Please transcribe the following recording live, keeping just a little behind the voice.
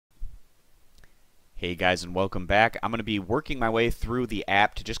Hey guys, and welcome back. I'm going to be working my way through the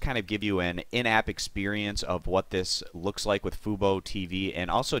app to just kind of give you an in-app experience of what this looks like with FuboTV, and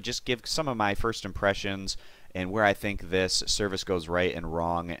also just give some of my first impressions and where I think this service goes right and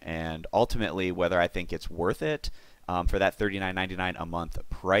wrong, and ultimately whether I think it's worth it for that $39.99 a month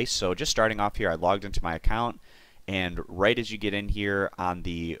price. So just starting off here, I logged into my account, and right as you get in here on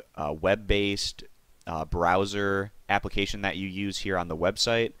the web-based browser application that you use here on the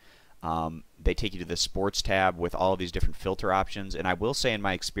website, they take you to the sports tab with all of these different filter options. And I will say, in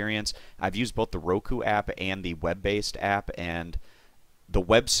my experience, I've used both the Roku app and the web-based app, and the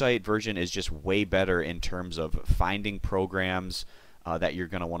website version is just way better in terms of finding programs that you're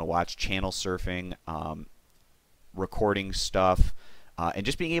going to want to watch, channel surfing, recording stuff, and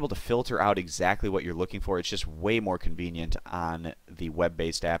just being able to filter out exactly what you're looking for. It's just way more convenient on the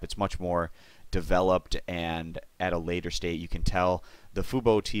web-based app. It's much more developed, and at a later state you can tell. The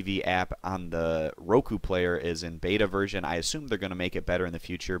FuboTV app on the Roku player is in beta version. I assume they're going to make it better in the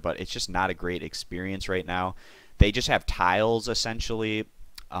future, but it's just not a great experience right now. They just have tiles essentially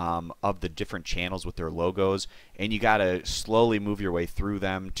of the different channels with their logos, and you got to slowly move your way through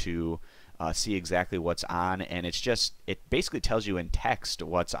them to see exactly what's on, and it basically tells you in text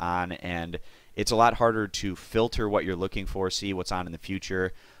what's on, and it's a lot harder to filter what you're looking for, see what's on in the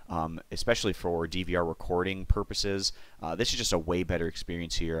future, especially for DVR recording purposes. This is just a way better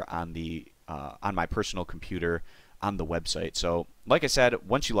experience here on my personal computer on the website. So like I said,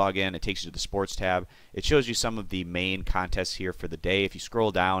 once you log in, it takes you to the sports tab. It shows you some of the main contests here for the day. If you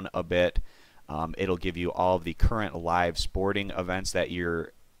scroll down a bit, it'll give you all of the current live sporting events that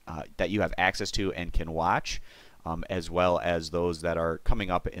you have access to and can watch, as well as those that are coming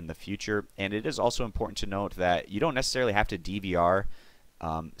up in the future. And it is also important to note that you don't necessarily have to DVR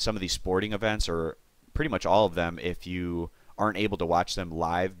some of these sporting events, or pretty much all of them, if you aren't able to watch them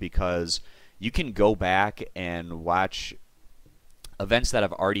live, because you can go back and watch events that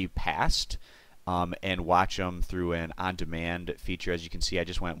have already passed and watch them through an on-demand feature. As you can see, I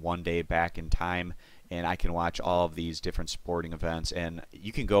just went one day back in time, and I can watch all of these different sporting events, and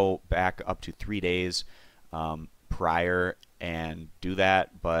you can go back up to 3 days prior and do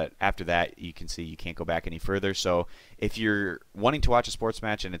that, but after that you can see you can't go back any further. So if you're wanting to watch a sports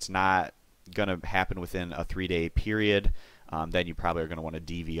match and it's not going to happen within a 3-day period, then you probably are going to want to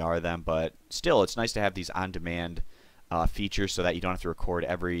DVR them. But still, it's nice to have these on-demand features so that you don't have to record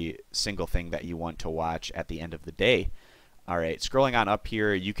every single thing that you want to watch at the end of the day. Alright, scrolling on up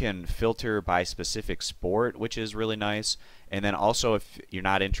here, you can filter by specific sport, which is really nice. And then also, if you're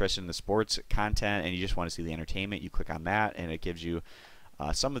not interested in the sports content and you just want to see the entertainment, you click on that, and it gives you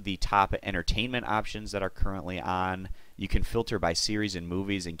some of the top entertainment options that are currently on. You can filter by series and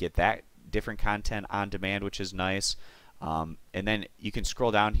movies and get that different content on demand, which is nice. And then you can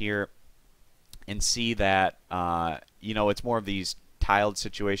scroll down here and see that it's more of these tiled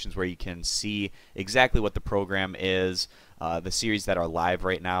situations where you can see exactly what the program is, the series that are live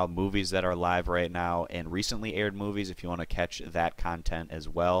right now, movies that are live right now, and recently aired movies if you want to catch that content as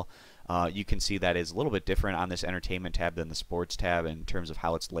well. You can see that is a little bit different on this entertainment tab than the sports tab in terms of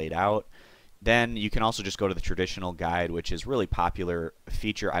how it's laid out. Then you can also just go to the traditional guide, which is a really popular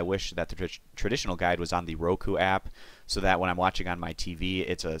feature. I wish that the traditional guide was on the Roku app so that when I'm watching on my TV,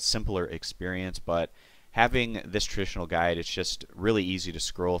 it's a simpler experience. But having this traditional guide, it's just really easy to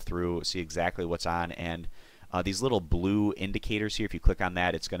scroll through, see exactly what's on, and these little blue indicators here, if you click on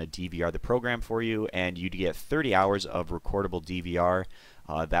that, it's going to DVR the program for you, and you get 30 hours of recordable DVR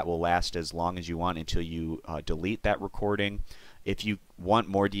that will last as long as you want until you delete that recording. If you want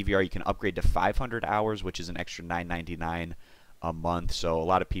more DVR, you can upgrade to 500 hours, which is an extra $9.99 a month. So a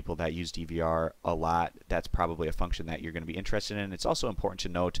lot of people that use DVR a lot, that's probably a function that you're going to be interested in. It's also important to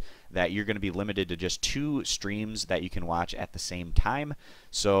note that you're going to be limited to just 2 streams that you can watch at the same time.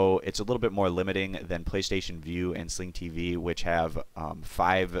 So it's a little bit more limiting than PlayStation Vue and Sling TV, which have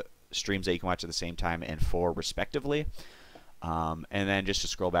 5 streams that you can watch at the same time and 4 respectively. And then just to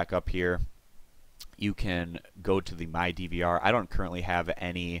scroll back up here, you can go to the My DVR. I don't currently have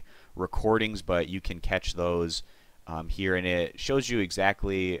any recordings, but you can catch those here, and it shows you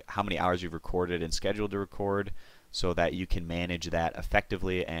exactly how many hours you've recorded and scheduled to record so that you can manage that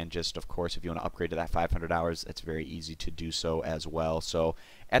effectively. And just, of course, if you want to upgrade to that 500 hours, it's very easy to do so as well. So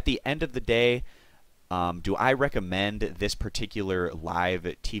at the end of the day, do I recommend this particular live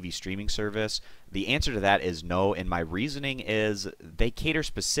TV streaming service? The answer to that is no, and my reasoning is they cater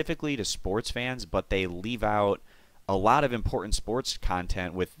specifically to sports fans, but they leave out a lot of important sports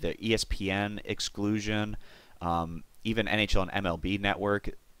content with the ESPN exclusion, even NHL and MLB Network,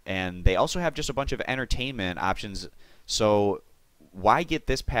 and they also have just a bunch of entertainment options. So why get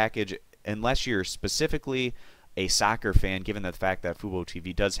this package unless you're specifically a soccer fan, given the fact that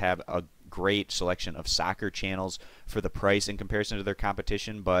FuboTV does have a great selection of soccer channels for the price in comparison to their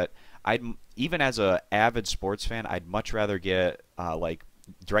competition. But even as a avid sports fan, I'd much rather get like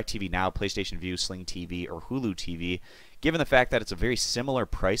DirecTV Now, PlayStation Vue, Sling TV, or Hulu TV, given the fact that it's a very similar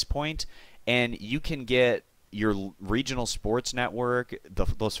price point, and you can get your regional sports network,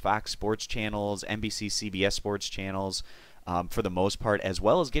 those Fox Sports channels, NBC, CBS Sports channels, for the most part, as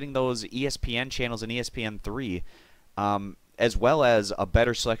well as getting those ESPN channels and ESPN3, as well as a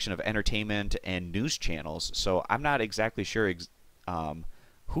better selection of entertainment and news channels. So I'm not exactly sure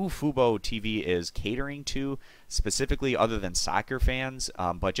who FuboTV is catering to specifically, other than soccer fans,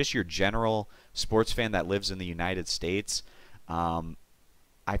 but just your general sports fan that lives in the United States.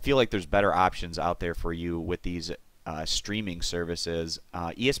 I feel like there's better options out there for you with these streaming services.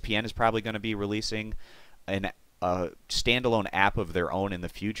 ESPN is probably going to be releasing a standalone app of their own in the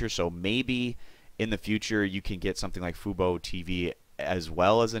future, so maybe in the future you can get something like FuboTV as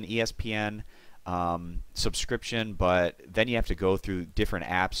well as an ESPN subscription, but then you have to go through different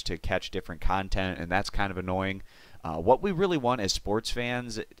apps to catch different content, and that's kind of annoying. What we really want as sports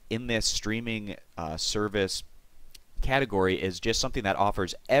fans in this streaming service category is just something that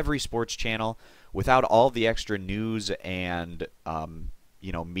offers every sports channel without all the extra news and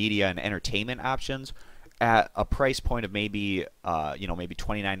media and entertainment options, at a price point of maybe maybe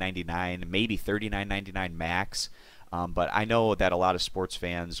 $29.99, maybe $39.99 max. But I know that a lot of sports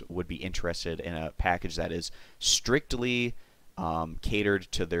fans would be interested in a package that is strictly catered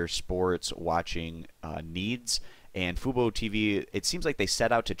to their sports watching needs. And FuboTV, it seems like they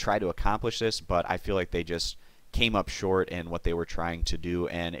set out to try to accomplish this, but I feel like they just came up short in what they were trying to do,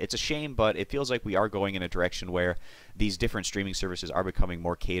 and it's a shame, but it feels like we are going in a direction where these different streaming services are becoming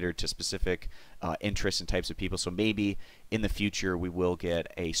more catered to specific interests and types of people. So maybe in the future we will get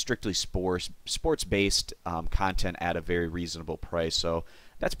a strictly sports-based content at a very reasonable price. So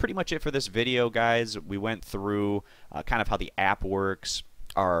that's pretty much it for this video, guys. We went through kind of how the app works,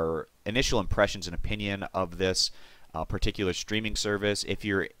 our initial impressions and opinion of this particular streaming service. If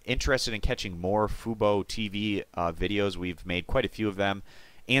you're interested in catching more FuboTV videos, we've made quite a few of them,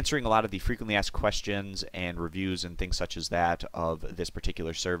 answering a lot of the frequently asked questions and reviews and things such as that of this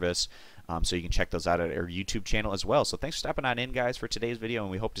particular service. So you can check those out at our YouTube channel as well. So thanks for stopping on in, guys, for today's video,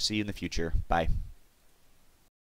 and we hope to see you in the future. Bye.